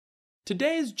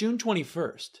Today is June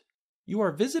 21st. You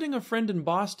are visiting a friend in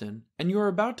Boston and you are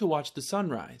about to watch the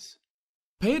sunrise.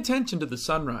 Pay attention to the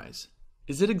sunrise.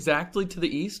 Is it exactly to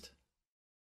the east?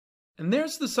 And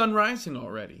there's the sun rising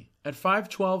already at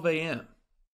 5:12 a.m.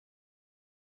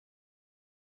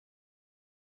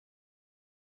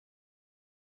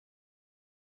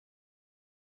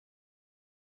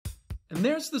 And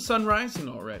there's the sun rising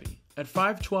already at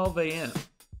 5:12 a.m.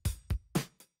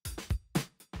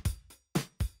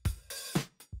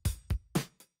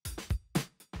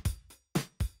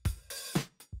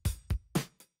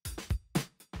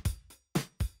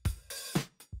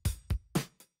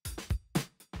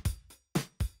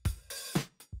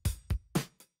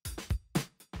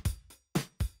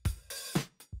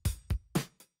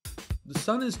 The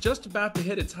sun is just about to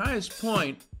hit its highest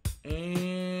point,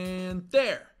 and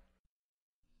there!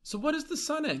 So what is the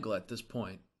sun angle at this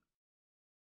point?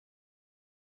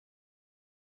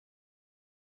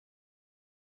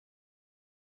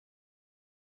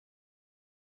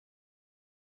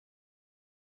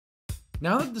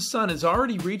 Now that the sun has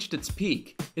already reached its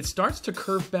peak, it starts to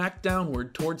curve back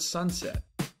downward towards sunset.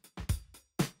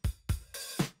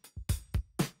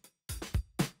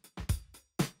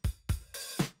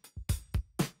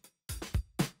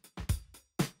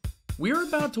 We are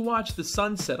about to watch the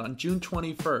sunset on June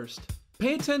 21st.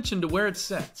 Pay attention to where it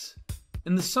sets.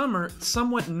 In the summer, it's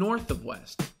somewhat north of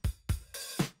west.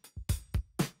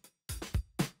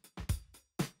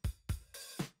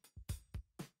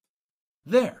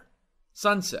 There,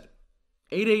 sunset,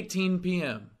 8:18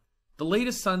 p.m., the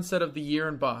latest sunset of the year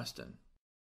in Boston.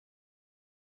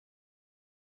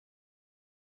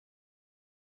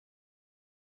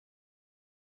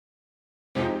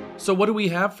 So what do we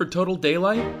have for total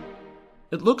daylight?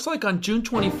 It looks like on June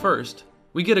 21st,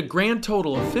 we get a grand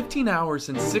total of 15 hours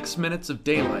and 6 minutes of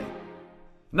daylight.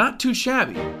 Not too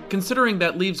shabby, considering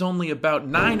that leaves only about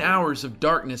 9 hours of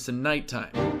darkness and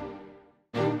nighttime.